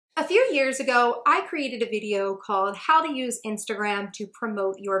few years ago, I created a video called How to Use Instagram to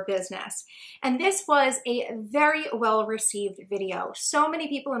Promote Your Business. And this was a very well-received video. So many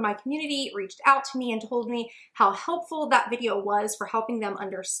people in my community reached out to me and told me how helpful that video was for helping them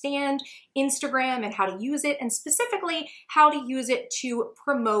understand Instagram and how to use it, and specifically how to use it to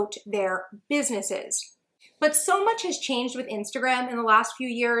promote their businesses. But so much has changed with Instagram in the last few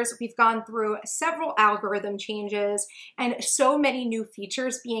years. We've gone through several algorithm changes and so many new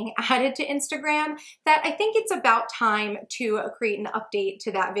features being added to Instagram that I think it's about time to create an update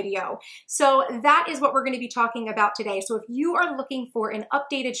to that video. So that is what we're going to be talking about today. So if you are looking for an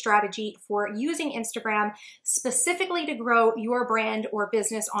updated strategy for using Instagram specifically to grow your brand or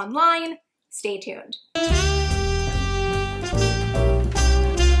business online, stay tuned.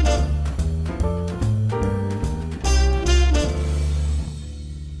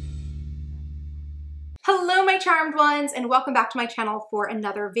 Hello, my charmed ones, and welcome back to my channel for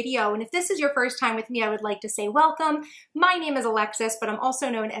another video. And if this is your first time with me, I would like to say welcome. My name is Alexis, but I'm also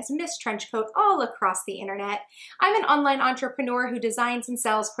known as MissTrenchcoat all across the internet. I'm an online entrepreneur who designs and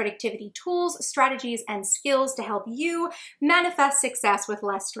sells productivity tools, strategies, and skills to help you manifest success with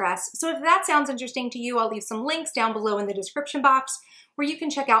less stress. So if that sounds interesting to you, I'll leave some links down below in the description box where you can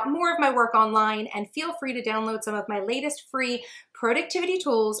check out more of my work online, and feel free to download some of my latest free productivity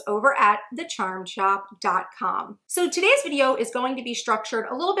tools over at thecharmedshop.com. So today's video is going to be structured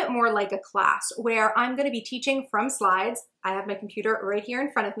a little bit more like a class where I'm going to be teaching from slides. I have my computer right here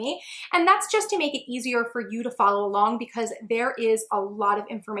in front of me, and that's just to make it easier for you to follow along because there is a lot of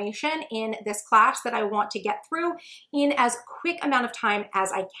information in this class that I want to get through in as quick amount of time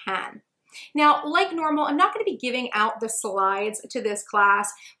as I can. Now, like normal, I'm not going to be giving out the slides to this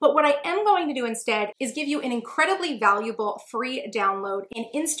class, but what I am going to do instead is give you an incredibly valuable free download, an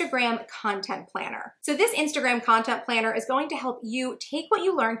Instagram content planner. So this Instagram content planner is going to help you take what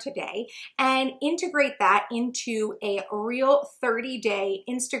you learned today and integrate that into a real 30-day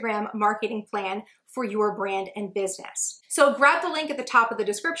Instagram marketing plan for your brand and business. So grab the link at the top of the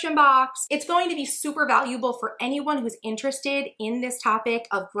description box. It's going to be super valuable for anyone who's interested in this topic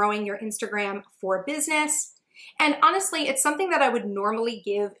of growing your Instagram for business. And honestly, it's something that I would normally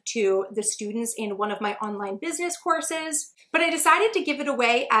give to the students in one of my online business courses, but I decided to give it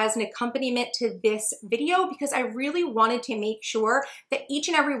away as an accompaniment to this video because I really wanted to make sure that each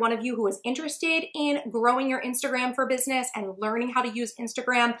and every one of you who is interested in growing your Instagram for business and learning how to use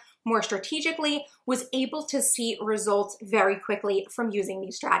Instagram more strategically was able to see results very quickly from using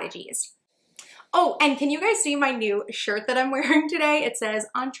these strategies. Oh, and can you guys see my new shirt that I'm wearing today? It says,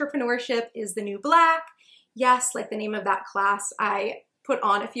 "Entrepreneurship is the new black." Yes, like the name of that class I put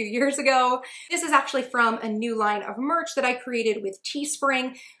on a few years ago. This is actually from a new line of merch that I created with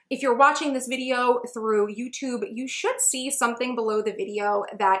Teespring. If you're watching this video through YouTube, you should see something below the video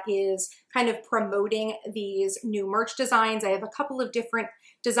that is kind of promoting these new merch designs. I have a couple of different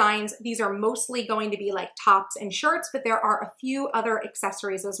designs. These are mostly going to be like tops and shirts, but there are a few other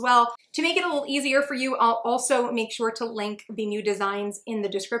accessories as well. To make it a little easier for you, I'll also make sure to link the new designs in the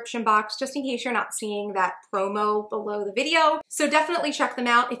description box, just in case you're not seeing that promo below the video. So definitely check them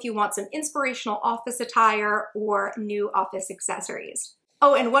out if you want some inspirational office attire or new office accessories.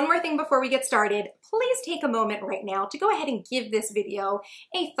 Oh, and one more thing before we get started, please take a moment right now to go ahead and give this video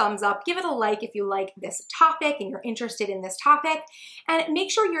a thumbs up. Give it a like if you like this topic and you're interested in this topic. And make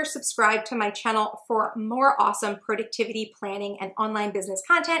sure you're subscribed to my channel for more awesome productivity planning and online business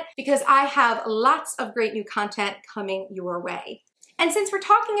content because I have lots of great new content coming your way. And since we're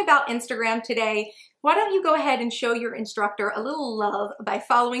talking about Instagram today, why don't you go ahead and show your instructor a little love by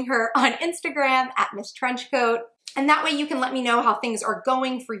following her on Instagram at MissTrenchcoat. And that way you can let me know how things are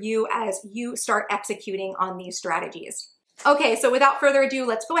going for you as you start executing on these strategies. Okay, so without further ado,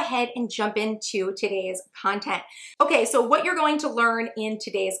 let's go ahead and jump into today's content. Okay, so what you're going to learn in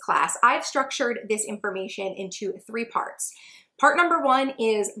today's class, I've structured this information into 3 parts. Part number 1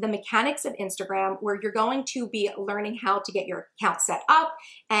 is the mechanics of Instagram, where you're going to be learning how to get your account set up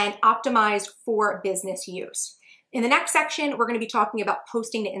and optimized for business use. In the next section, we're going to be talking about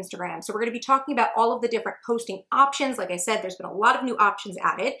posting to Instagram. So we're going to be talking about all of the different posting options. Like I said, there's been a lot of new options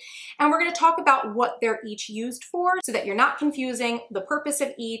added, and we're going to talk about what they're each used for so that you're not confusing the purpose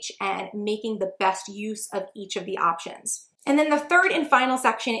of each and making the best use of each of the options. And then the third and final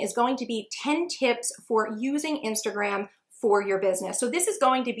section is going to be 10 tips for using Instagram for your business. So this is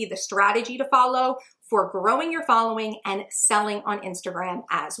going to be the strategy to follow for growing your following and selling on Instagram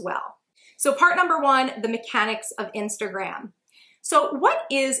as well. So part number 1, the mechanics of Instagram. So what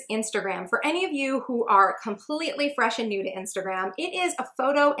is Instagram? For any of you who are completely fresh and new to Instagram, it is a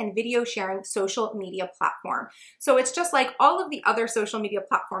photo and video sharing social media platform. So it's just like all of the other social media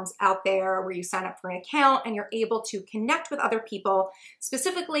platforms out there where you sign up for an account and you're able to connect with other people.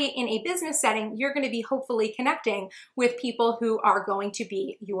 Specifically in a business setting, you're going to be hopefully connecting with people who are going to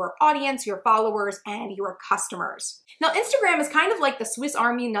be your audience, your followers, and your customers. Now, Instagram is kind of like the Swiss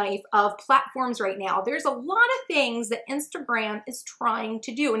Army knife of platforms right now. There's a lot of things that Instagram is trying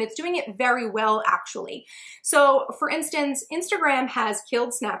to do, and it's doing it very well, actually. So, for instance, Instagram has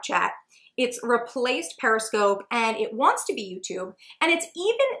killed Snapchat. It's replaced Periscope, and it wants to be YouTube, and it's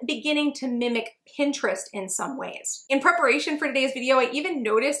even beginning to mimic Pinterest in some ways. In preparation for today's video, I even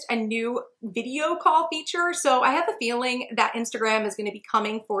noticed a new video call feature, so I have a feeling that Instagram is going to be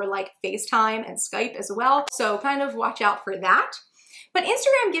coming for like FaceTime and Skype as well, so kind of watch out for that. But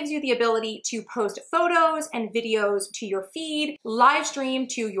Instagram gives you the ability to post photos and videos to your feed, live stream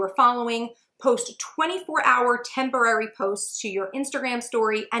to your following, post 24-hour temporary posts to your Instagram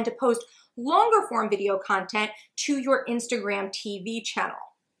story, and to post longer form video content to your Instagram TV channel.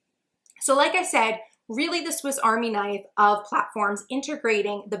 So like I said, really the Swiss Army knife of platforms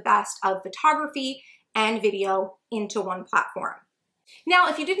integrating the best of photography and video into one platform. Now,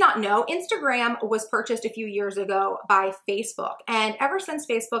 if you did not know, Instagram was purchased a few years ago by Facebook, and ever since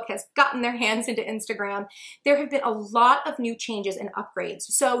Facebook has gotten their hands into Instagram, there have been a lot of new changes and upgrades.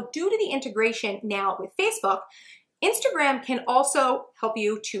 So due to the integration now with Facebook, Instagram can also help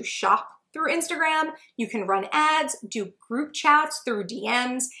you to shop through Instagram. You can run ads, do group chats through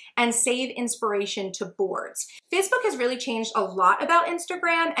DMs, and save inspiration to boards. Facebook has really changed a lot about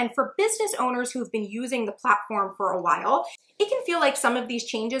Instagram, and for business owners who've been using the platform for a while, it can feel like some of these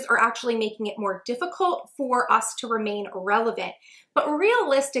changes are actually making it more difficult for us to remain relevant. But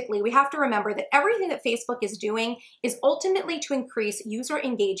realistically, we have to remember that everything that Facebook is doing is ultimately to increase user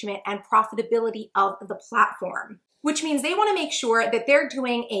engagement and profitability of the platform, which means they want to make sure that they're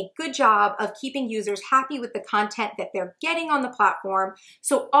doing a good job of keeping users happy with the content that they're getting on the platform.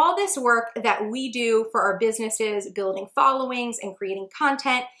 So all this work that we do for our businesses, building followings and creating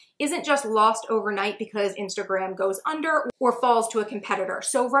content, isn't just lost overnight because Instagram goes under or falls to a competitor.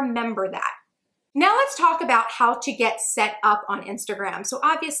 So remember that. Now let's talk about how to get set up on Instagram. So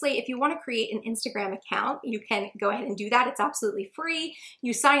obviously, if you want to create an Instagram account, you can go ahead and do that. It's absolutely free.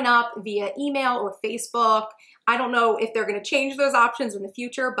 You sign up via email or Facebook. I don't know if they're going to change those options in the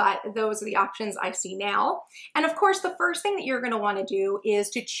future, but those are the options I see now. And of course, the first thing that you're going to want to do is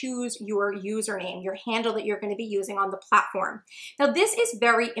to choose your username, your handle that you're going to be using on the platform. Now, this is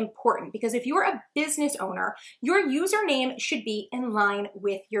very important because if you're a business owner, your username should be in line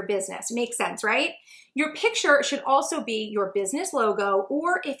with your business. Makes sense, right? Your picture should also be your business logo,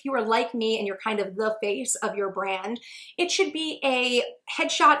 or if you are like me and you're kind of the face of your brand, it should be a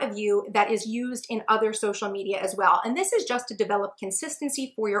headshot of you that is used in other social media as well. And this is just to develop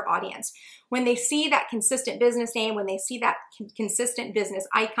consistency for your audience. When they see that consistent business name, when they see that consistent business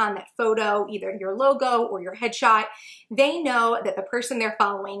icon, that photo, either your logo or your headshot, they know that the person they're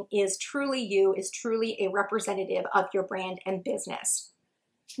following is truly you, is truly a representative of your brand and business.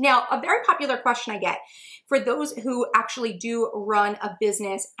 Now, a very popular question I get for those who actually do run a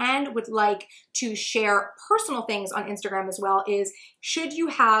business and would like to share personal things on Instagram as well is, should you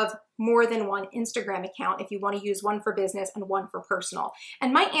have more than one Instagram account if you want to use one for business and one for personal?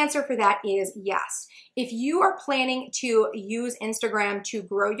 And my answer for that is yes. If you are planning to use Instagram to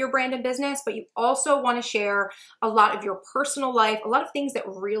grow your brand and business, but you also want to share a lot of your personal life, a lot of things that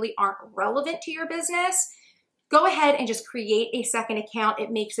really aren't relevant to your business, go ahead and just create a second account.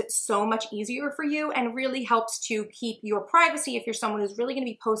 It makes it so much easier for you and really helps to keep your privacy if you're someone who's really going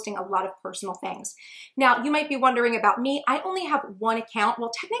to be posting a lot of personal things. Now, you might be wondering about me. I only have one account. Well,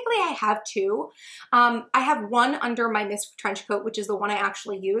 technically I have two. I have one under my MissTrenchcoat, which is the one I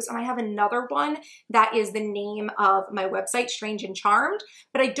actually use, and I have another one that is the name of my website, Strange and Charmed,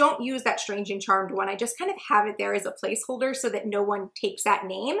 but I don't use that Strange and Charmed one. I just kind of have it there as a placeholder so that no one takes that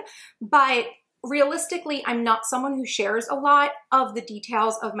name. But realistically, I'm not someone who shares a lot of the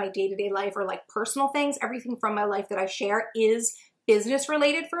details of my day-to-day life or like personal things. Everything from my life that I share is business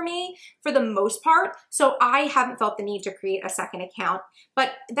related for me for the most part. So I haven't felt the need to create a second account,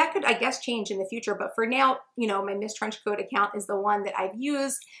 but that could, I guess, change in the future. But for now, you know, my MissTrenchcoat account is the one that I've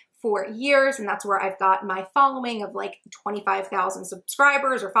used for years, and that's where I've got my following of like 25,000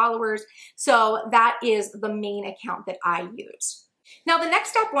 subscribers or followers. So that is the main account that I use. Now, the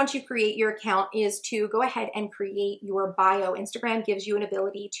next step once you create your account is to go ahead and create your bio. Instagram gives you an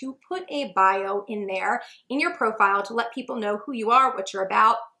ability to put a bio in there in your profile to let people know who you are, what you're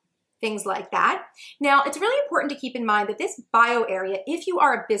about. things like that. Now, it's really important to keep in mind that this bio area, if you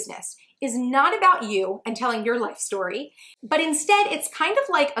are a business, is not about you and telling your life story, but instead it's kind of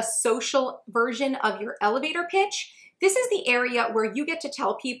like a social version of your elevator pitch. This is the area where you get to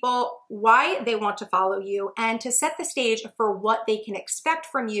tell people why they want to follow you and to set the stage for what they can expect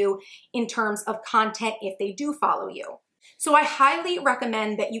from you in terms of content if they do follow you. So I highly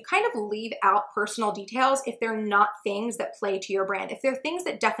recommend that you kind of leave out personal details if they're not things that play to your brand. If they're things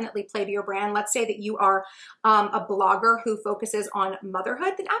that definitely play to your brand, let's say that you are a blogger who focuses on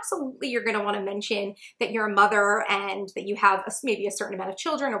motherhood, then absolutely you're going to want to mention that you're a mother and that you have maybe a certain amount of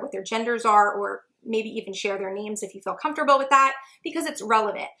children or what their genders are, or maybe even share their names if you feel comfortable with that because it's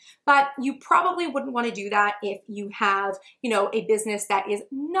relevant. But you probably wouldn't want to do that if you have, a business that is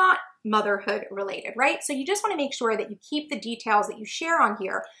not motherhood related, right? So you just want to make sure that you keep the details that you share on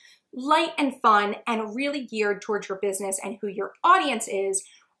here light and fun and really geared towards your business and who your audience is,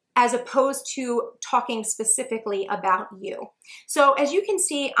 as opposed to talking specifically about you. So as you can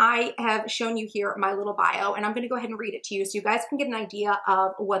see, I have shown you here my little bio, and I'm going to go ahead and read it to you so you guys can get an idea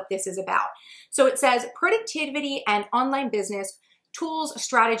of what this is about. So it says, productivity and online business, tools,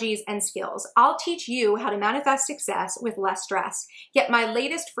 strategies, and skills. I'll teach you how to manifest success with less stress. Get my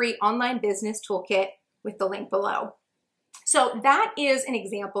latest free online business toolkit with the link below. So that is an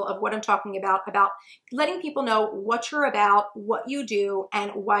example of what I'm talking about letting people know what you're about, what you do,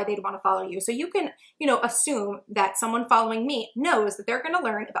 and why they'd want to follow you. So you can, assume that someone following me knows that they're going to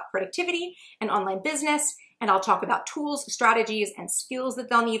learn about productivity and online business, and I'll talk about tools, strategies, and skills that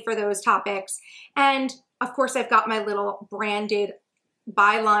they'll need for those topics. And of course, I've got my little branded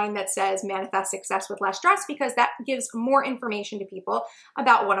byline that says manifest success with less stress, because that gives more information to people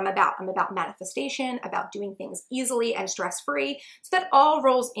about what I'm about. I'm about manifestation, about doing things easily and stress-free. So that all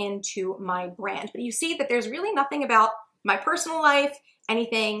rolls into my brand. But you see that there's really nothing about my personal life,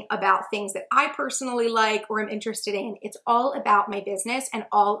 anything about things that I personally like or am interested in. It's all about my business and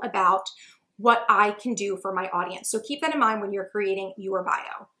all about what I can do for my audience. So keep that in mind when you're creating your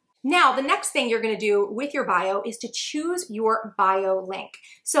bio. Now, the next thing you're going to do with your bio is to choose your bio link.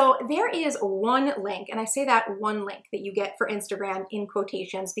 So there is one link, and I say that one link that you get for Instagram in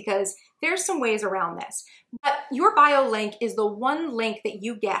quotations because there's some ways around this. But your bio link is the one link that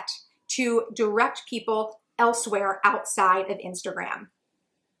you get to direct people elsewhere outside of Instagram.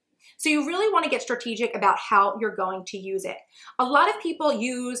 So you really want to get strategic about how you're going to use it. A lot of people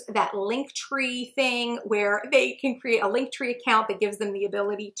use that Linktree thing where they can create a Linktree account that gives them the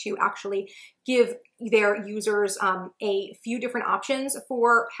ability to actually give their users a few different options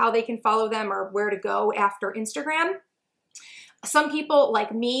for how they can follow them or where to go after Instagram. Some people,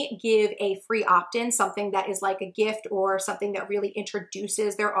 like me, give a free opt-in, something that is like a gift or something that really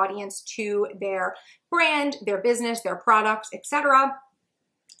introduces their audience to their brand, their business, their products, etc.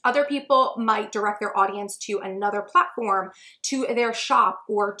 Other people might direct their audience to another platform, to their shop,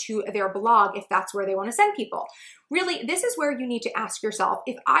 or to their blog if that's where they want to send people. Really, this is where you need to ask yourself,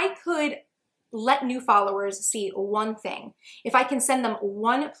 if I could let new followers see one thing, if I can send them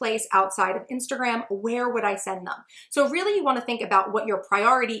one place outside of Instagram, where would I send them? So really you want to think about what your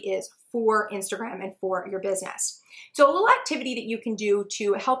priority is for Instagram and for your business. So a little activity that you can do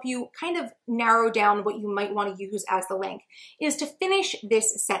to help you kind of narrow down what you might want to use as the link is to finish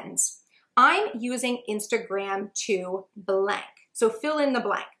this sentence. I'm using Instagram to blank. So fill in the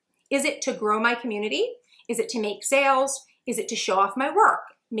blank. Is it to grow my community? Is it to make sales? Is it to show off my work?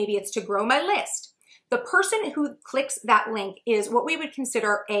 Maybe it's to grow my list. The person who clicks that link is what we would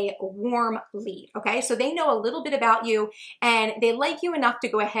consider a warm lead, okay? So they know a little bit about you and they like you enough to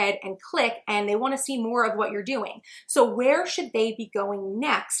go ahead and click and they want to see more of what you're doing. So where should they be going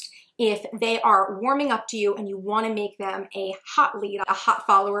next if they are warming up to you and you want to make them a hot lead, a hot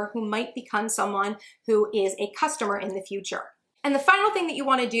follower who might become someone who is a customer in the future? And the final thing that you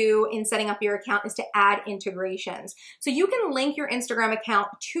want to do in setting up your account is to add integrations. So you can link your Instagram account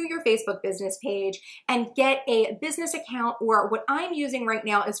to your Facebook business page and get a business account, or what I'm using right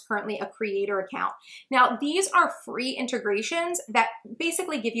now is currently a creator account. Now, these are free integrations that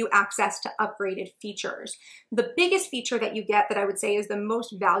basically give you access to upgraded features. The biggest feature that you get that I would say is the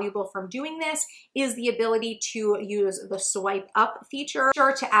most valuable from doing this is the ability to use the swipe up feature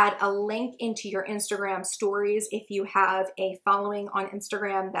to add a link into your Instagram stories if you have a following on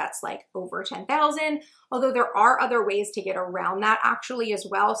Instagram that's like over 10,000, although there are other ways to get around that actually as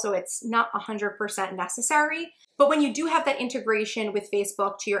well, so it's not 100% necessary. But when you do have that integration with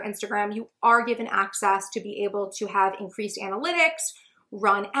Facebook to your Instagram, you are given access to be able to have increased analytics,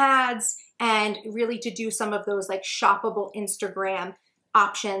 run ads, and really to do some of those like shoppable Instagram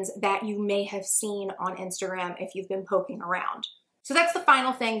options that you may have seen on Instagram if you've been poking around. So that's the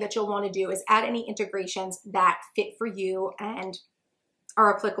final thing that you'll want to do, is add any integrations that fit for you and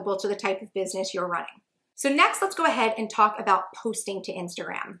are applicable to the type of business you're running. So next, let's go ahead and talk about posting to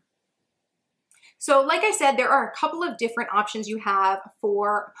Instagram. So like I said, there are a couple of different options you have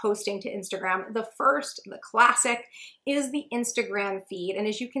for posting to Instagram. The first, the classic, is the Instagram feed. And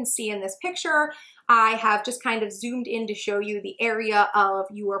as you can see in this picture, I have just kind of zoomed in to show you the area of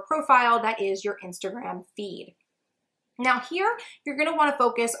your profile that is your Instagram feed. Now here, you're going to want to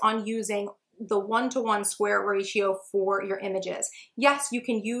focus on using the 1-to-1 square ratio for your images. Yes, you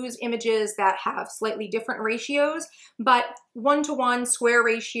can use images that have slightly different ratios, but 1-to-1 square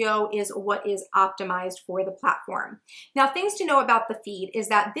ratio is what is optimized for the platform. Now, things to know about the feed is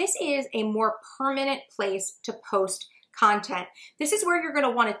that this is a more permanent place to post content. This is where you're going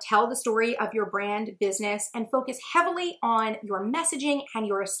to want to tell the story of your brand, business, and focus heavily on your messaging and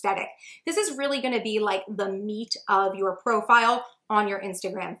your aesthetic. This is really going to be like the meat of your profile on your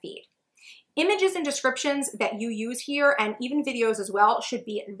Instagram feed. Images and descriptions that you use here, and even videos as well, should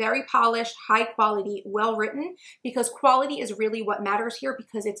be very polished, high quality, well written, because quality is really what matters here,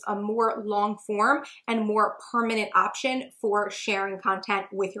 because it's a more long form and more permanent option for sharing content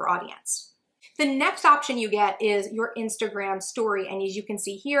with your audience. The next option you get is your Instagram story. And as you can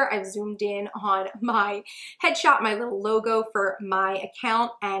see here, I've zoomed in on my headshot, my little logo for my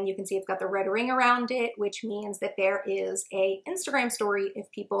account. And you can see it's got the red ring around it, which means that there is a Instagram story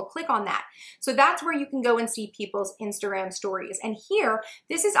if people click on that. So that's where you can go and see people's Instagram stories. And here,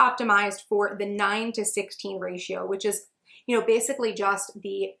 this is optimized for the 9:16 ratio, which is basically just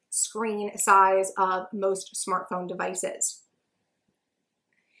the screen size of most smartphone devices.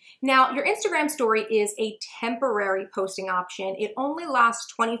 Now, your Instagram story is a temporary posting option. It only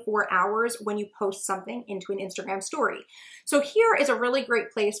lasts 24 hours when you post something into an Instagram story. So here is a really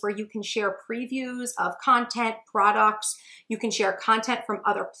great place where you can share previews of content, products. You can share content from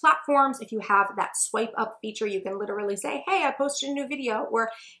other platforms. If you have that swipe up feature, you can literally say, hey, I posted a new video,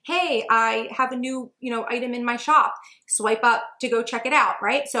 or hey, I have a new item in my shop. Swipe up to go check it out,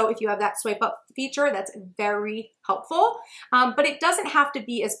 right? So if you have that swipe up feature, that's very helpful, but it doesn't have to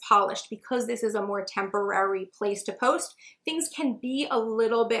be as polished because this is a more temporary place to post. Things can be a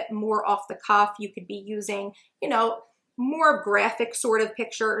little bit more off the cuff. You could be using, more graphic sort of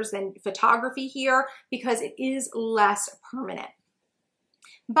pictures than photography here because it is less permanent.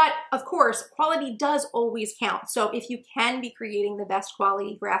 But of course, quality does always count. So if you can be creating the best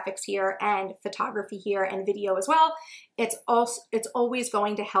quality graphics here and photography here and video as well, it's always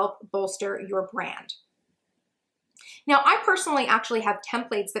going to help bolster your brand. Now, I personally actually have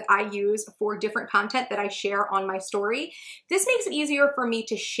templates that I use for different content that I share on my story. This makes it easier for me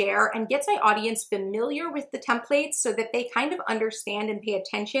to share and gets my audience familiar with the templates so that they kind of understand and pay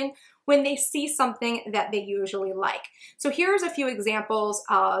attention when they see something that they usually like. So here's a few examples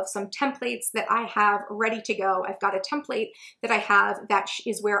of some templates that I have ready to go. I've got a template that I have that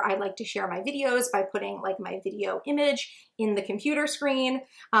is where I like to share my videos by putting like my video image in the computer screen.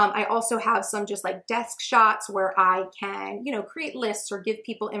 I also have some just like desk shots where I can, create lists or give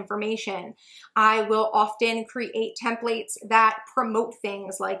people information. I will often create templates that promote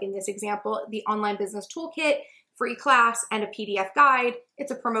things like in this example, the online business toolkit, free class, and a PDF guide.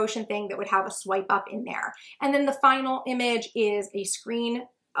 It's a promotion thing that would have a swipe up in there. And then the final image is a screen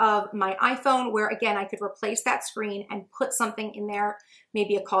of my iPhone where again, I could replace that screen and put something in there,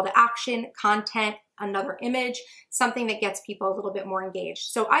 maybe a call to action, content, another image, something that gets people a little bit more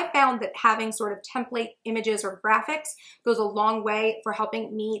engaged. So I found that having sort of template images or graphics goes a long way for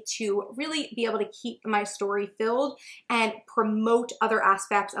helping me to really be able to keep my story filled and promote other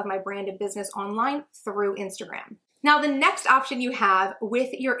aspects of my brand and business online through Instagram. Now, the next option you have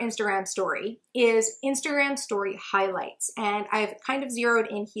with your Instagram story is Instagram story highlights. And I've kind of zeroed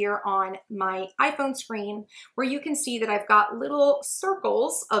in here on my iPhone screen where you can see that I've got little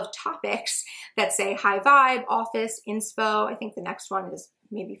circles of topics that say high vibe, office, inspo. I think the next one is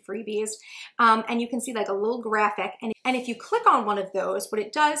maybe freebies. And you can see like a little graphic. And if you click on one of those, what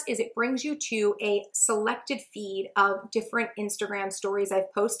it does is it brings you to a selected feed of different Instagram stories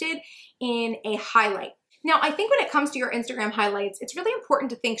I've posted in a highlight. Now, I think when it comes to your Instagram highlights, it's really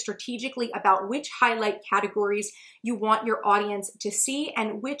important to think strategically about which highlight categories you want your audience to see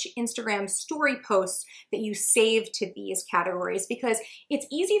and which Instagram story posts that you save to these categories, because it's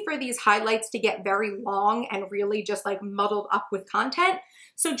easy for these highlights to get very long and really just like muddled up with content.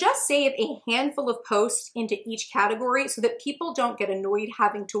 So just save a handful of posts into each category so that people don't get annoyed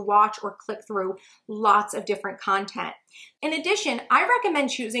having to watch or click through lots of different content. In addition, I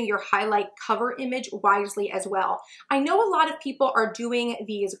recommend choosing your highlight cover image wisely as well. I know a lot of people are doing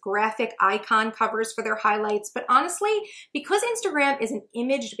these graphic icon covers for their highlights, but honestly, because Instagram is an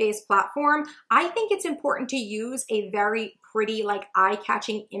image-based platform, I think it's important to use a very pretty, like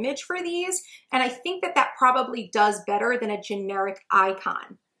eye-catching image for these, and I think that that probably does better than a generic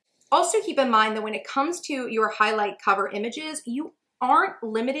icon. Also keep in mind that when it comes to your highlight cover images, you aren't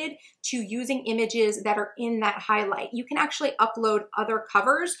limited to using images that are in that highlight. You can actually upload other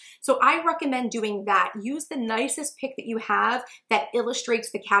covers. So I recommend doing that. Use the nicest pic that you have that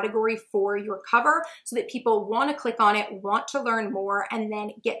illustrates the category for your cover so that people want to click on it, want to learn more, and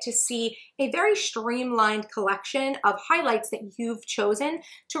then get to see a very streamlined collection of highlights that you've chosen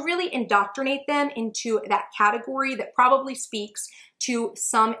to really indoctrinate them into that category that probably speaks to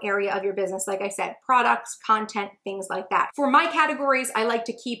some area of your business. Like I said, products, content, things like that. For my categories, I like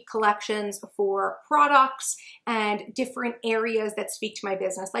to keep collections for products and different areas that speak to my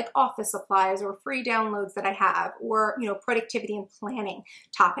business, like office supplies or free downloads that I have, or productivity and planning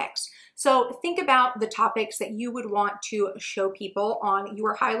topics. So think about the topics that you would want to show people on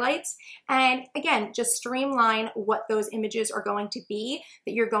your highlights. And again, just streamline what those images are going to be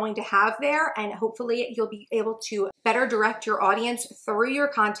that you're going to have there. And hopefully you'll be able to better direct your audience through your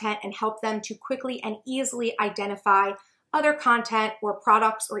content and help them to quickly and easily identify other content or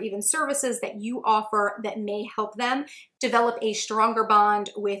products or even services that you offer that may help them develop a stronger bond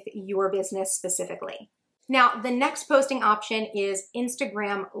with your business specifically. Now, the next posting option is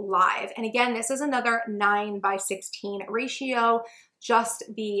Instagram Live. And again, this is another 9:16 ratio, just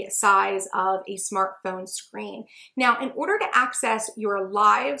the size of a smartphone screen. Now, in order to access your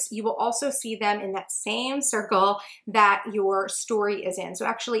lives, you will also see them in that same circle that your story is in. So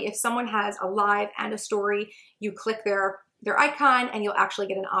actually, if someone has a live and a story, you click their icon and you'll actually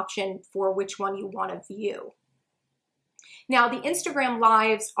get an option for which one you want to view. Now, the Instagram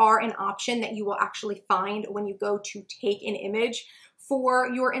Lives are an option that you will actually find when you go to take an image for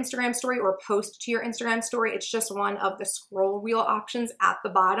your Instagram story or post to your Instagram story. It's just one of the scroll wheel options at the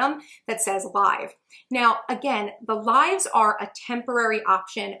bottom that says live. Now, again, the lives are a temporary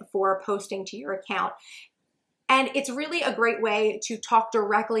option for posting to your account. And it's really a great way to talk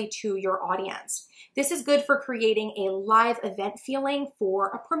directly to your audience. This is good for creating a live event feeling for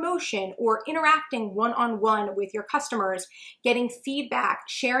a promotion or interacting one-on-one with your customers, getting feedback,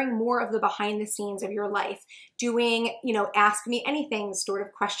 sharing more of the behind the scenes of your life, doing, ask me anything sort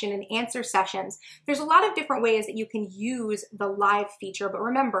of question and answer sessions. There's a lot of different ways that you can use the live feature, but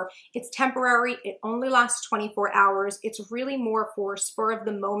remember, it's temporary. It only lasts 24 hours. It's really more for spur of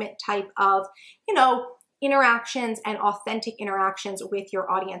the moment type of, interactions and authentic interactions with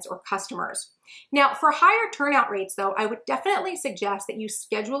your audience or customers. Now, for higher turnout rates though, I would definitely suggest that you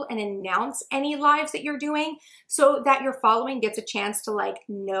schedule and announce any lives that you're doing so that your following gets a chance to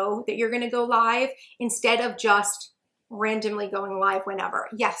know that you're gonna go live instead of just randomly going live whenever.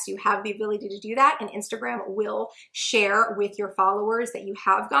 Yes, you have the ability to do that, and Instagram will share with your followers that you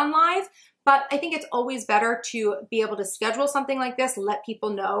have gone live. But I think it's always better to be able to schedule something like this, let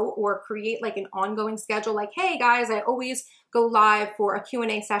people know, or create an ongoing schedule like, hey guys, I always go live for a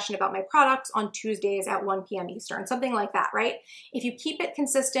Q&A session about my products on Tuesdays at 1 p.m. Eastern, something like that, right? If you keep it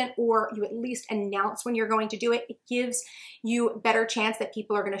consistent or you at least announce when you're going to do it, it gives you a better chance that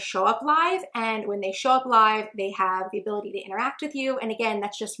people are going to show up live. And when they show up live, they have the ability to interact with you. And again,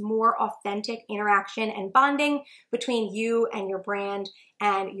 that's just more authentic interaction and bonding between you and your brand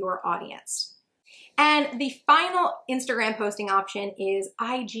and your audience. And the final Instagram posting option is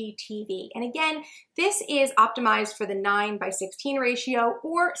IGTV. And again, this is optimized for the 9:16 ratio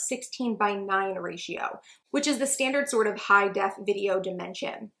or 16:9 ratio, which is the standard sort of high def video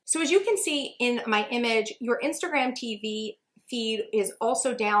dimension. So as you can see in my image, your Instagram TV feed is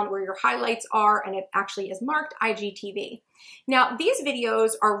also down where your highlights are, and it actually is marked IGTV. Now, these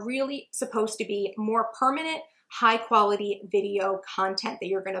videos are really supposed to be more permanent, high quality video content that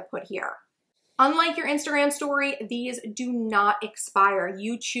you're gonna put here. Unlike your Instagram story, these do not expire.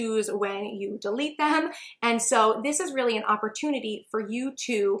 You choose when you delete them. And so this is really an opportunity for you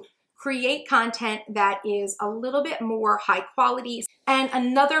to create content that is a little bit more high quality. And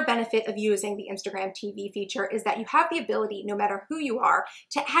another benefit of using the Instagram TV feature is that you have the ability, no matter who you are,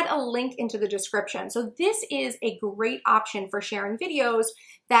 to add a link into the description. So this is a great option for sharing videos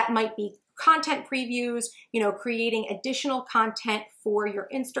that might be content previews, creating additional content for your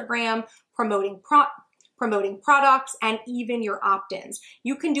Instagram, promoting products, and even your opt-ins.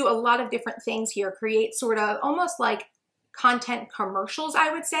 You can do a lot of different things here, create sort of almost like content commercials,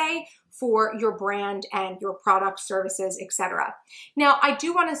 I would say, for your brand and your products, services, etc. Now, I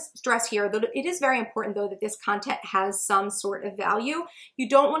do want to stress here that it is very important though that this content has some sort of value. You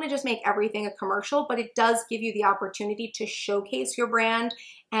don't want to just make everything a commercial, but it does give you the opportunity to showcase your brand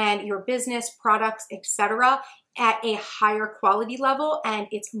and your business, products, etc. at a higher quality level, and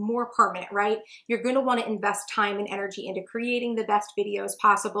it's more permanent, right? You're going to want to invest time and energy into creating the best videos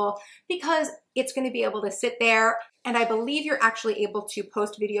possible because it's going to be able to sit there. And I believe you're actually able to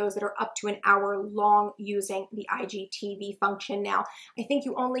post videos that are up to an hour long using the IGTV function now. I think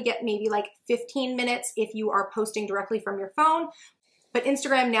you only get maybe like 15 minutes if you are posting directly from your phone. But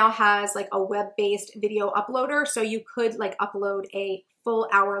Instagram now has like a web-based video uploader, so you could like upload a full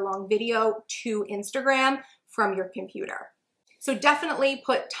hour-long video to Instagram from your computer. So definitely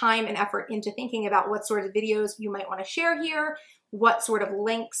put time and effort into thinking about what sort of videos you might want to share here, what sort of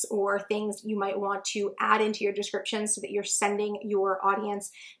links or things you might want to add into your description so that you're sending your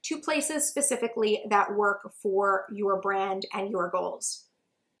audience to places specifically that work for your brand and your goals.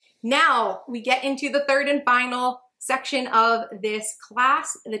 Now we get into the third and final section of this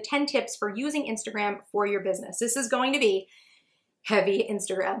class, the 10 tips for using Instagram for your business. This is going to be heavy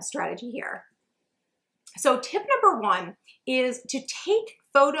Instagram strategy here. So tip number 1 is to take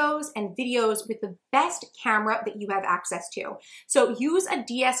photos and videos with the best camera that you have access to. So use a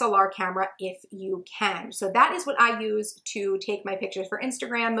DSLR camera if you can. So that is what I use to take my pictures for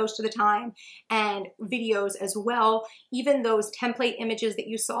Instagram most of the time, and videos as well. Even those template images that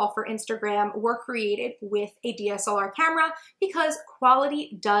you saw for Instagram were created with a DSLR camera because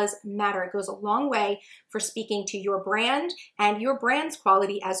quality does matter. It goes a long way for speaking to your brand and your brand's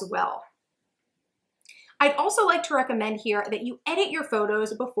quality as well. I'd also like to recommend here that you edit your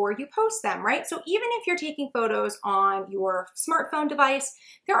photos before you post them, right? So even if you're taking photos on your smartphone device,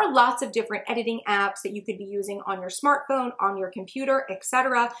 there are lots of different editing apps that you could be using on your smartphone, on your computer,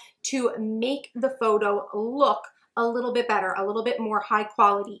 etc., to make the photo look a little bit better, a little bit more high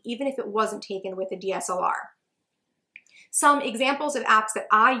quality, even if it wasn't taken with a DSLR. Some examples of apps that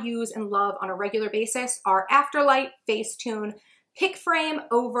I use and love on a regular basis are Afterlight, Facetune, PicFrame,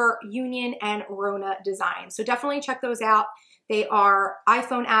 Over, Union, and Rona Design. So definitely check those out. They are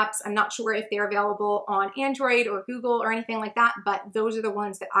iPhone apps. I'm not sure if they're available on Android or Google or anything like that, but those are the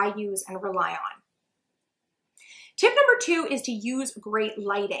ones that I use and rely on. Tip number 2 is to use great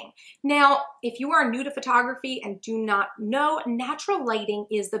lighting. Now, if you are new to photography and do not know, natural lighting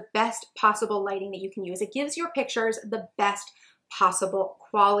is the best possible lighting that you can use. It gives your pictures the best possible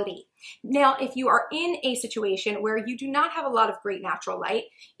quality. Now, if you are in a situation where you do not have a lot of great natural light,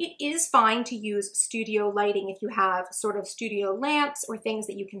 it is fine to use studio lighting if you have sort of studio lamps or things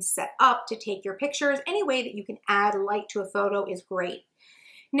that you can set up to take your pictures. Any way that you can add light to a photo is great.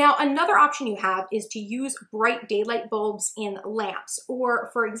 Now, another option you have is to use bright daylight bulbs in lamps. Or,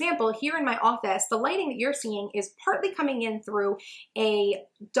 for example, here in my office, the lighting that you're seeing is partly coming in through a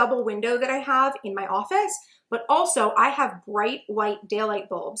double window that I have in my office, but also I have bright white daylight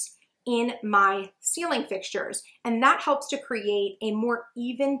bulbs in my ceiling fixtures, and that helps to create a more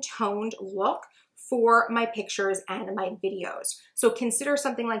even-toned look for my pictures and my videos. So consider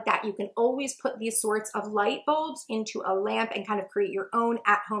something like that. You can always put these sorts of light bulbs into a lamp and kind of create your own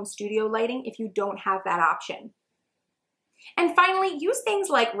at-home studio lighting if you don't have that option. And finally, use things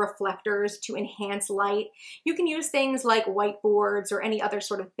like reflectors to enhance light. You can use things like whiteboards or any other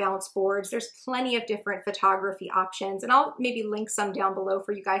sort of bounce boards. There's plenty of different photography options, and I'll maybe link some down below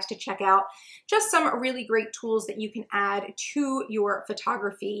for you guys to check out. Just some really great tools that you can add to your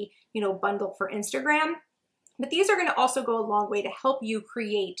photography, bundle for Instagram. But these are going to also go a long way to help you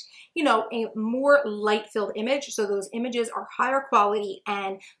create, a more light-filled image. So those images are higher quality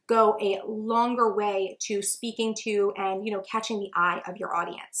and go a longer way to speaking to and, catching the eye of your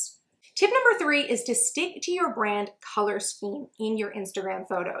audience. Tip number 3 is to stick to your brand color scheme in your Instagram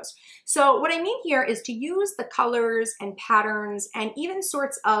photos. So what I mean here is to use the colors and patterns and even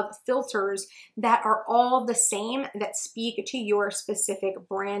sorts of filters that are all the same that speak to your specific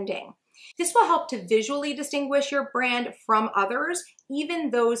branding. This will help to visually distinguish your brand from others, even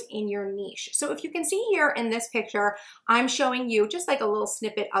those in your niche. So if you can see here in this picture, I'm showing you just like a little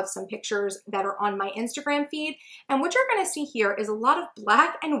snippet of some pictures that are on my Instagram feed. And what you're going to see here is a lot of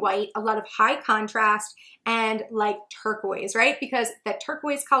black and white, a lot of high contrast, and like turquoise, right? Because that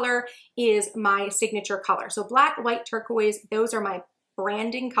turquoise color is my signature color. So black, white, turquoise, those are my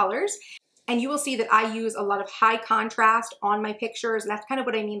branding colors. And you will see that I use a lot of high contrast on my pictures. That's kind of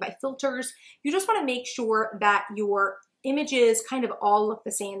what I mean by filters. You just want to make sure that your images kind of all look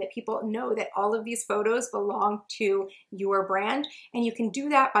the same, that people know that all of these photos belong to your brand. And you can do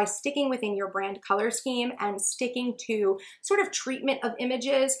that by sticking within your brand color scheme and sticking to sort of treatment of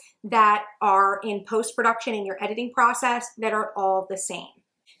images that are in post-production in your editing process that are all the same.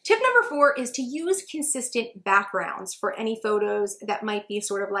 Tip number 4 is to use consistent backgrounds for any photos that might be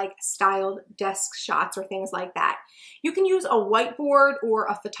sort of like styled desk shots or things like that. You can use a whiteboard or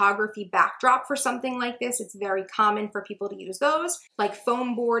a photography backdrop for something like this. It's very common for people to use those. Like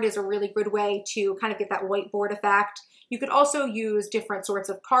foam board is a really good way to kind of get that whiteboard effect. You could also use different sorts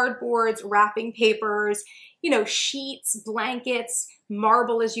of cardboards, wrapping papers, sheets, blankets,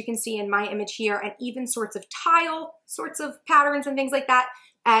 marble, as you can see in my image here, and even sorts of tile, sorts of patterns and things like that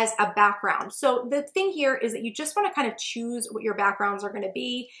as a background. So the thing here is that you just want to kind of choose what your backgrounds are going to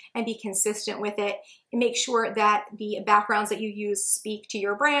be and be consistent with it, and make sure that the backgrounds that you use speak to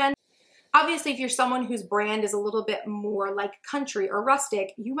your brand. Obviously, if you're someone whose brand is a little bit more like country or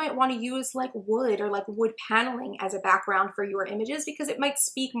rustic, you might want to use like wood or like wood paneling as a background for your images, because it might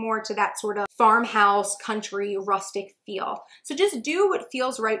speak more to that sort of farmhouse, country, rustic feel. So just do what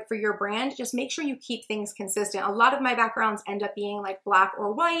feels right for your brand. Just make sure you keep things consistent. A lot of my backgrounds end up being like black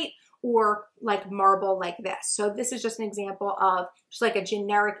or white or like marble like this. So this is just an example of just like a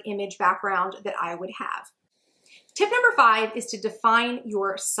generic image background that I would have. Tip number 5 is to define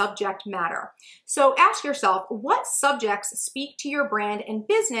your subject matter. So ask yourself, what subjects speak to your brand and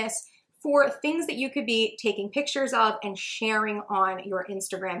business for things that you could be taking pictures of and sharing on your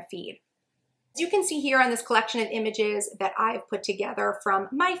Instagram feed? As you can see here on this collection of images that I've put together from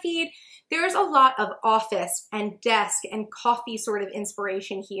my feed, there's a lot of office and desk and coffee sort of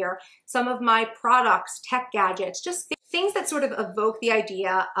inspiration here. Some of my products, tech gadgets, just things that sort of evoke the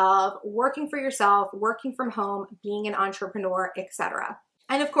idea of working for yourself, working from home, being an entrepreneur, etc.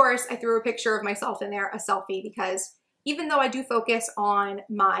 And of course, I threw a picture of myself in there, a selfie, because even though I do focus on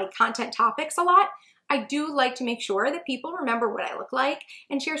my content topics a lot, I do like to make sure that people remember what I look like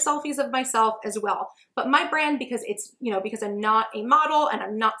and share selfies of myself as well. But my brand, because it's, because I'm not a model and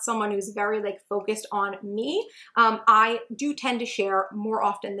I'm not someone who's very like focused on me, I do tend to share more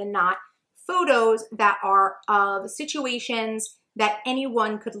often than not photos that are of situations that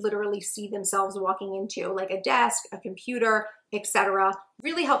anyone could literally see themselves walking into, like a desk, a computer, etc.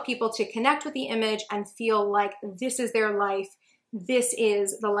 Really help people to connect with the image and feel like this is their life. This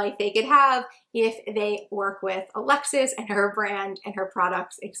is the life they could have if they work with Alexis and her brand and her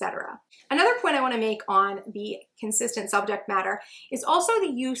products, etc. Another point I want to make on the consistent subject matter is also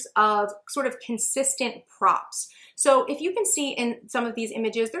the use of sort of consistent props. So if you can see in some of these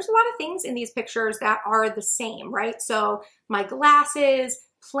images, there's a lot of things in these pictures that are the same, right? So my glasses,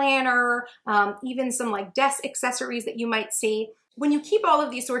 planner, even some like desk accessories that you might see. When you keep all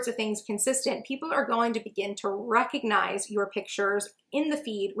of these sorts of things consistent, people are going to begin to recognize your pictures in the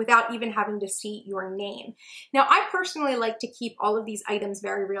feed without even having to see your name. Now, I personally like to keep all of these items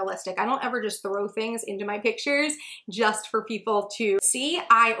very realistic. I don't ever just throw things into my pictures just for people to see.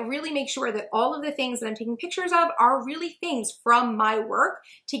 I really make sure that all of the things that I'm taking pictures of are really things from my work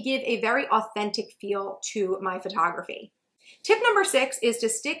to give a very authentic feel to my photography. Tip number 6 is to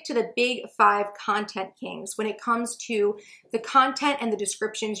stick to the big 5 content kings when it comes to the content and the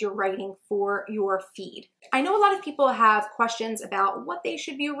descriptions you're writing for your feed. I know a lot of people have questions about what they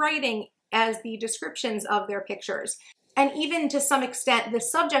should be writing as the descriptions of their pictures, and even to some extent the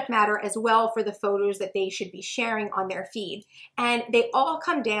subject matter as well for the photos that they should be sharing on their feed. And they all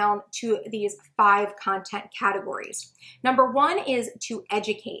come down to these 5 content categories. Number 1 is to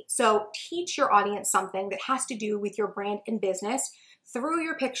educate. So teach your audience something that has to do with your brand and business through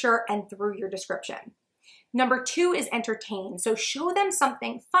your picture and through your description. Number 2 is entertain. So show them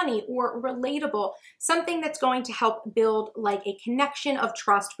something funny or relatable, something that's going to help build like a connection of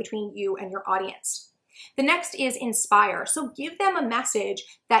trust between you and your audience. The next is inspire. So give them a message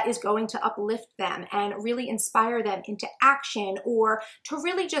that is going to uplift them and really inspire them into action, or to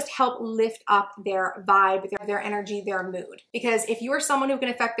really just help lift up their vibe, their energy, their mood. Because if you're someone who can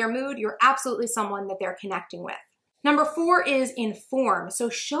affect their mood, you're absolutely someone that they're connecting with. Number 4 is inform. So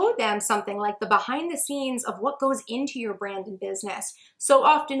show them something like the behind the scenes of what goes into your brand and business. So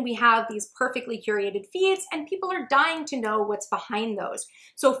often we have these perfectly curated feeds and people are dying to know what's behind those.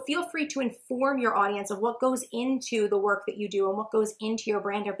 So feel free to inform your audience of what goes into the work that you do and what goes into your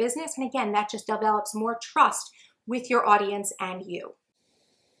brand or business. And again, that just develops more trust with your audience and you.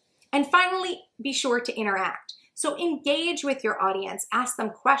 And finally, be sure to interact. So engage with your audience, ask them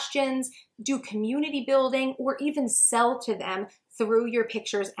questions, do community building, or even sell to them through your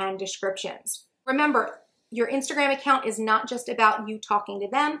pictures and descriptions. Remember, Your Instagram account is not just about you talking to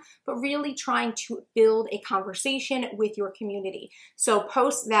them, but really trying to build a conversation with your community. So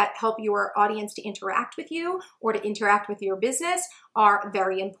posts that help your audience to interact with you or to interact with your business are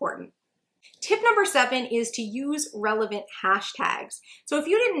very important. Tip number 7 is to use relevant hashtags. So if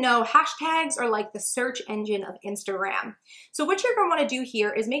you didn't know, hashtags are like the search engine of Instagram. So what you're going to want to do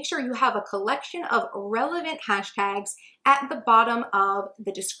here is make sure you have a collection of relevant hashtags at the bottom of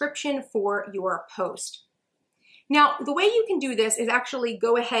the description for your post. Now, the way you can do this is actually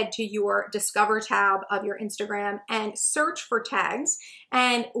go ahead to your Discover tab of your Instagram and search for tags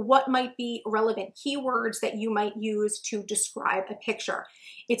and what might be relevant keywords that you might use to describe a picture.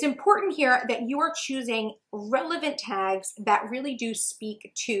 It's important here that you are choosing relevant tags that really do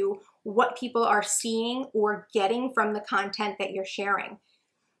speak to what people are seeing or getting from the content that you're sharing.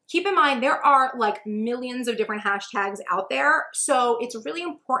 Keep in mind, there are like millions of different hashtags out there, so it's really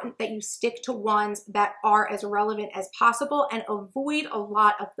important that you stick to ones that are as relevant as possible and avoid a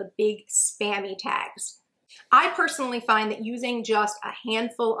lot of the big spammy tags. I personally find that using just a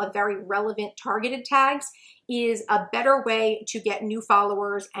handful of very relevant targeted tags is a better way to get new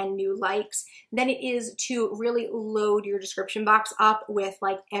followers and new likes than it is to really load your description box up with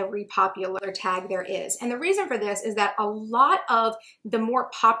like every popular tag there is. And the reason for this is that a lot of the more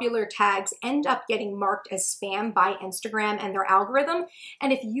popular tags end up getting marked as spam by Instagram and their algorithm.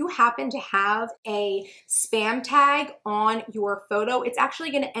 And if you happen to have a spam tag on your photo, it's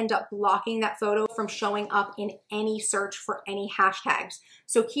actually going to end up blocking that photo from showing up in any search for any hashtags.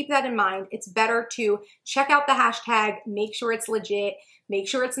 So keep that in mind. It's better to check out the hashtag, make sure it's legit, make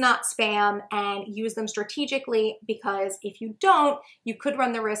sure it's not spam, and use them strategically, because if you don't, you could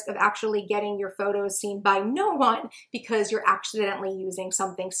run the risk of actually getting your photos seen by no one because you're accidentally using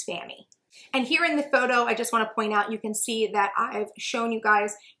something spammy. And here in the photo, I just want to point out, you can see that I've shown you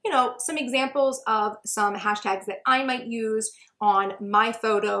guys, some examples of some hashtags that I might use on my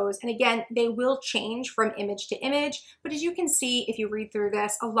photos. And again, they will change from image to image, but as you can see, if you read through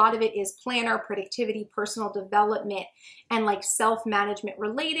this, a lot of it is planner, productivity, personal development, and like self-management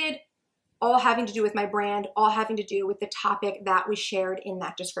related, all having to do with my brand, all having to do with the topic that was shared in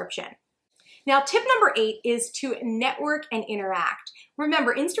that description. Now, tip number 8 is to network and interact.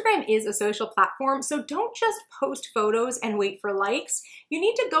 Remember, Instagram is a social platform, so don't just post photos and wait for likes. You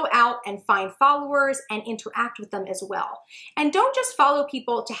need to go out and find followers and interact with them as well. And don't just follow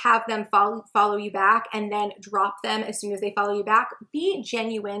people to have them follow you back and then drop them as soon as they follow you back. Be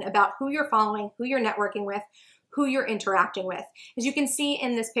genuine about who you're following, who you're networking with, who you're interacting with. As you can see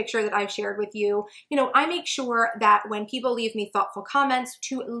in this picture that I've shared with you, I make sure that when people leave me thoughtful comments,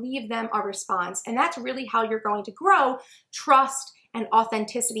 to leave them a response. And that's really how you're going to grow trust and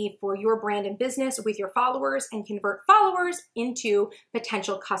authenticity for your brand and business with your followers and convert followers into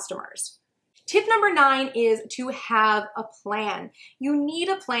potential customers. Tip number 9 is to have a plan. You need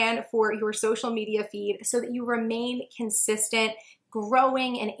a plan for your social media feed so that you remain consistent,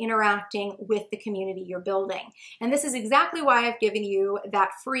 growing and interacting with the community you're building. And this is exactly why I've given you that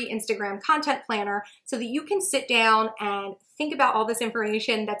free Instagram content planner, so that you can sit down and think about all this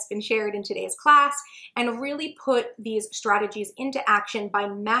information that's been shared in today's class and really put these strategies into action by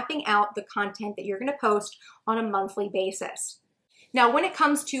mapping out the content that you're going to post on a monthly basis. Now, when it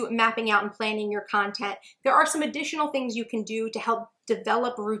comes to mapping out and planning your content, there are some additional things you can do to help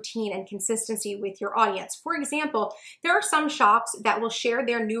develop routine and consistency with your audience. For example, there are some shops that will share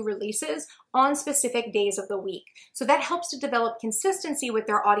their new releases on specific days of the week. So that helps to develop consistency with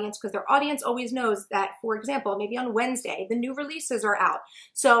their audience, because their audience always knows that, for example, maybe on Wednesday, the new releases are out.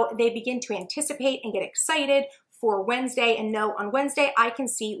 So they begin to anticipate and get excited for Wednesday and know on Wednesday, I can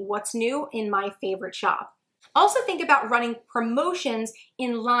see what's new in my favorite shop. Also think about running promotions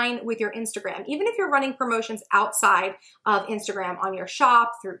in line with your Instagram. Even if you're running promotions outside of Instagram, on your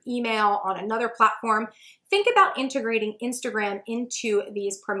shop, through email, on another platform, think about integrating Instagram into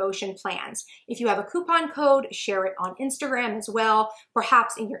these promotion plans. If you have a coupon code, share it on Instagram as well,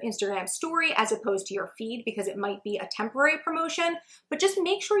 perhaps in your Instagram story as opposed to your feed, because it might be a temporary promotion. But just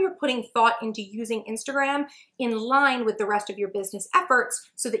make sure you're putting thought into using Instagram in line with the rest of your business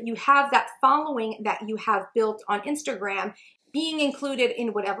efforts, so that you have that following that you have built on Instagram being included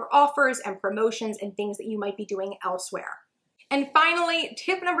in whatever offers and promotions and things that you might be doing elsewhere. And finally,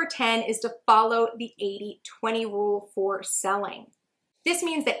 tip number 10 is to follow the 80-20 rule for selling. This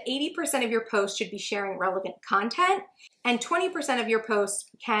means that 80% of your posts should be sharing relevant content, and 20% of your posts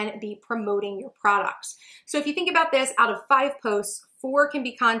can be promoting your products. So if you think about this, out of 5 posts, 4 can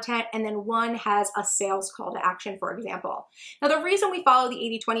be content, and then 1 has a sales call to action, for example. Now, the reason we follow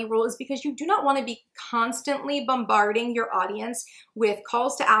the 80-20 rule is because you do not want to be constantly bombarding your audience with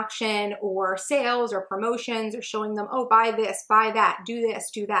calls to action or sales or promotions or showing them, oh, buy this, buy that, do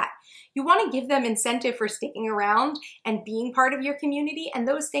this, do that. You want to give them incentive for sticking around and being part of your community, and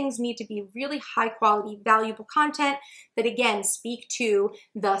those things need to be really high quality, valuable content that, again, speak to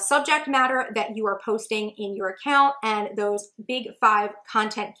the subject matter that you are posting in your account and those big 5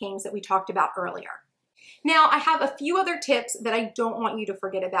 content kings that we talked about earlier. Now, I have a few other tips that I don't want you to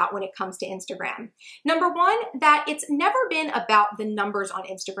forget about when it comes to Instagram. Number 1, that it's never been about the numbers on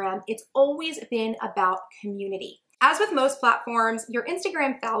Instagram. It's always been about community. As with most platforms, your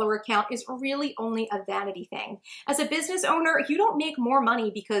Instagram follower count is really only a vanity thing. As a business owner, you don't make more money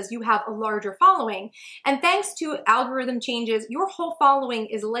because you have a larger following. And thanks to algorithm changes, your whole following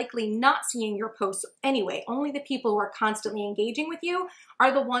is likely not seeing your posts anyway. Only the people who are constantly engaging with you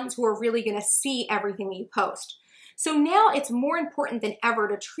are the ones who are really going to see everything that you post. So now it's more important than ever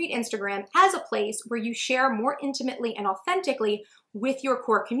to treat Instagram as a place where you share more intimately and authentically with your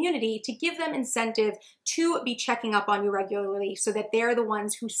core community to give them incentive to be checking up on you regularly so that they're the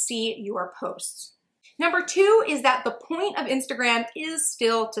ones who see your posts. Number 2 is that the point of Instagram is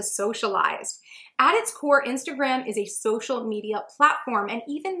still to socialize. At its core, Instagram is a social media platform, and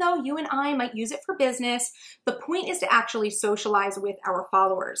even though you and I might use it for business, the point is to actually socialize with our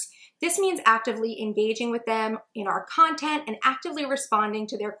followers. This means actively engaging with them in our content and actively responding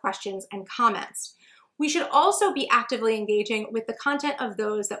to their questions and comments. We should also be actively engaging with the content of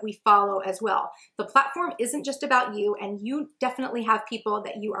those that we follow as well. The platform isn't just about you, and you definitely have people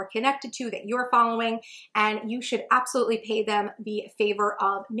that you are connected to, that you're following, and you should absolutely pay them the favor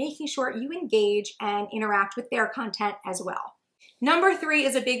of making sure you engage and interact with their content as well. Number 3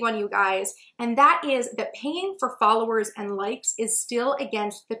 is a big one, you guys, and that is that paying for followers and likes is still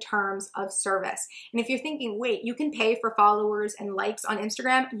against the terms of service. And if you're thinking, wait, you can pay for followers and likes on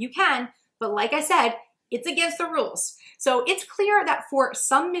Instagram, you can, but like I said, it's against the rules. So it's clear that for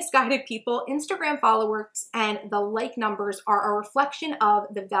some misguided people, Instagram followers and the like numbers are a reflection of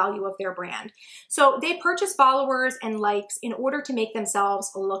the value of their brand. So they purchase followers and likes in order to make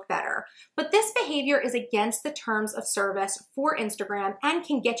themselves look better. But this behavior is against the terms of service for Instagram and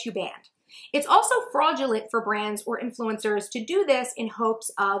can get you banned. It's also fraudulent for brands or influencers to do this in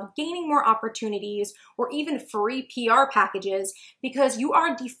hopes of gaining more opportunities or even free PR packages because you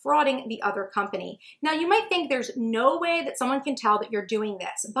are defrauding the other company. Now, you might think there's no way that someone can tell that you're doing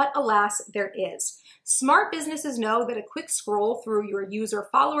this, but alas, there is. Smart businesses know that a quick scroll through your user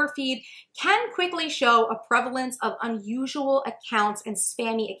follower feed can quickly show a prevalence of unusual accounts and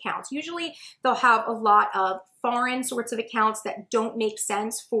spammy accounts. Usually, they'll have a lot of foreign sorts of accounts that don't make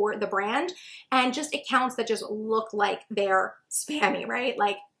sense for the brand and just accounts that just look like they're spammy, right?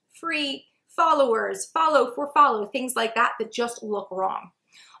 Like free followers, follow for follow, things like that that just look wrong.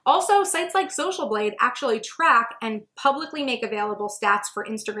 Also, sites like Social Blade actually track and publicly make available stats for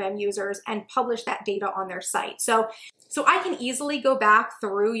Instagram users and publish that data on their site. So I can easily go back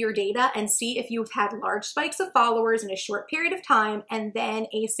through your data and see if you've had large spikes of followers in a short period of time and then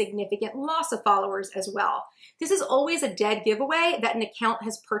a significant loss of followers as well. This is always a dead giveaway that an account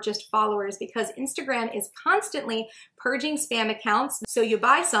has purchased followers because Instagram is constantly purging spam accounts. So you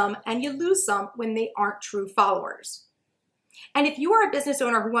buy some and you lose some when they aren't true followers. And if you are a business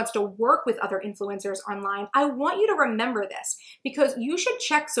owner who wants to work with other influencers online, I want you to remember this because you should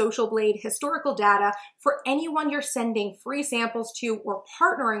check Social Blade historical data for anyone you're sending free samples to or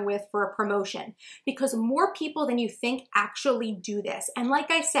partnering with for a promotion because more people than you think actually do this. And like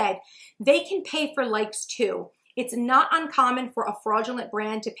I said, they can pay for likes too. It's not uncommon for a fraudulent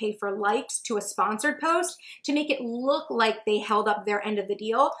brand to pay for likes to a sponsored post to make it look like they held up their end of the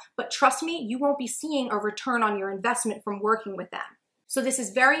deal, but trust me, you won't be seeing a return on your investment from working with them. So this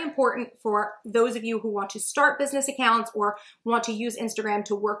is very important for those of you who want to start business accounts or want to use Instagram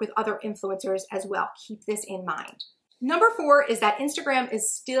to work with other influencers as well. Keep this in mind. Number 4 is that Instagram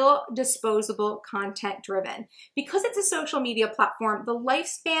is still disposable content driven. Because it's a social media platform, the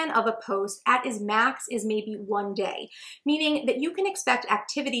lifespan of a post at its max is maybe 1 day, meaning that you can expect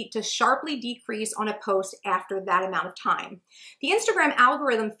activity to sharply decrease on a post after that amount of time. The Instagram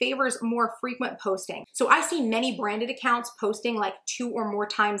algorithm favors more frequent posting. So I see many branded accounts posting like 2 or more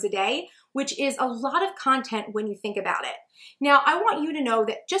times a day, which is a lot of content when you think about it. Now, I want you to know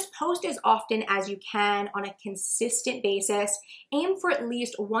that just post as often as you can on a consistent basis. Aim for at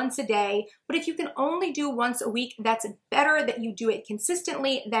least once a day, but if you can only do once a week, that's better that you do it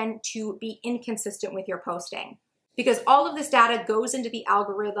consistently than to be inconsistent with your posting. because all of this data goes into the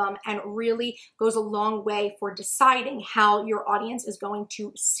algorithm and really goes a long way for deciding how your audience is going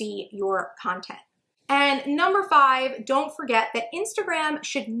to see your content. And number 5, don't forget that Instagram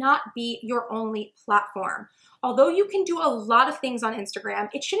should not be your only platform. Although you can do a lot of things on Instagram,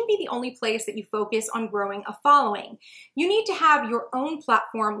 it shouldn't be the only place that you focus on growing a following. You need to have your own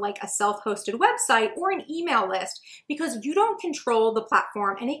platform like a self-hosted website or an email list, because you don't control the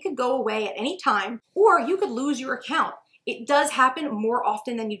platform and it could go away at any time, or you could lose your account. It does happen more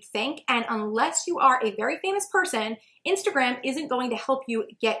often than you'd think, and unless you are a very famous person, Instagram isn't going to help you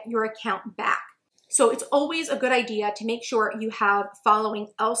get your account back. So it's always a good idea to make sure you have following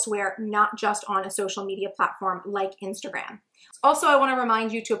elsewhere, not just on a social media platform like Instagram. Also, I want to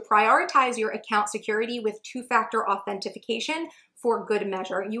remind you to prioritize your account security with 2-factor authentication for good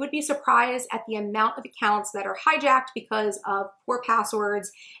measure. You would be surprised at the amount of accounts that are hijacked because of poor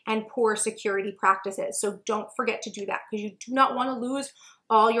passwords and poor security practices. So don't forget to do that, because you do not want to lose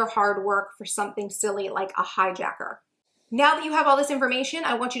all your hard work for something silly like a hijacker. Now that you have all this information,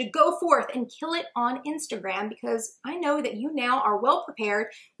 I want you to go forth and kill it on Instagram, because I know that you now are well prepared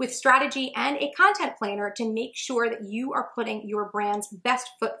with strategy and a content planner to make sure that you are putting your brand's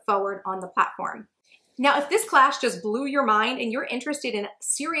best foot forward on the platform. Now, if this class just blew your mind and you're interested in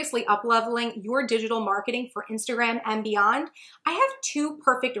seriously up-leveling your digital marketing for Instagram and beyond, I have 2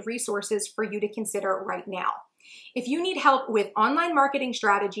 perfect resources for you to consider right now. If you need help with online marketing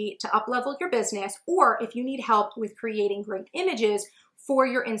strategy to up-level your business, or if you need help with creating great images for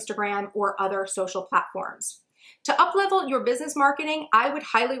your Instagram or other social platforms. To up-level your business marketing, I would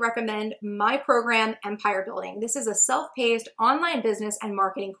highly recommend my program, Empire Building. This is a self-paced online business and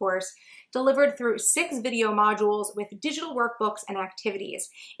marketing course delivered through 6 video modules with digital workbooks and activities.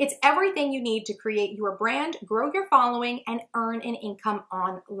 It's everything you need to create your brand, grow your following, and earn an income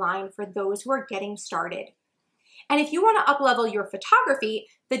online for those who are getting started. And if you want to up-level your photography,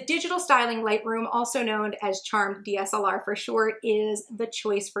 the Digital Styling Lightroom, also known as Charmed DSLR for short, is the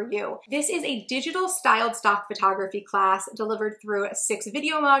choice for you. This is a digital styled stock photography class delivered through 6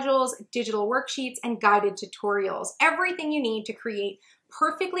 video modules, digital worksheets, and guided tutorials. Everything you need to create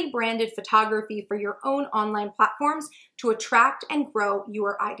perfectly branded photography for your own online platforms to attract and grow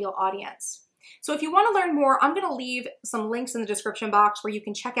your ideal audience. So if you want to learn more, I'm going to leave some links in the description box where you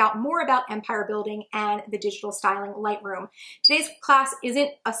can check out more about Empire Building and the Digital Styling Lightroom. Today's class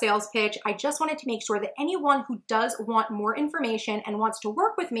isn't a sales pitch. I just wanted to make sure that anyone who does want more information and wants to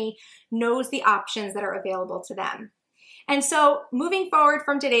work with me knows the options that are available to them. And so moving forward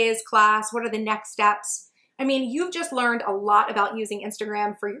from today's class, what are the next steps? I mean, you've just learned a lot about using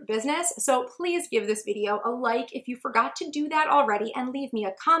Instagram for your business, so please give this video a like if you forgot to do that already, and leave me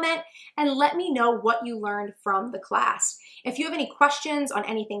a comment and let me know what you learned from the class. If you have any questions on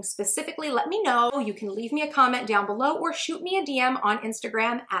anything specifically, let me know. You can leave me a comment down below or shoot me a DM on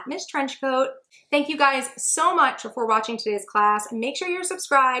Instagram at MissTrenchcoat. Thank you guys so much for watching today's class. Make sure you're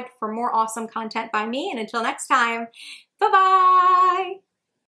subscribed for more awesome content by me, and until next time, bye-bye!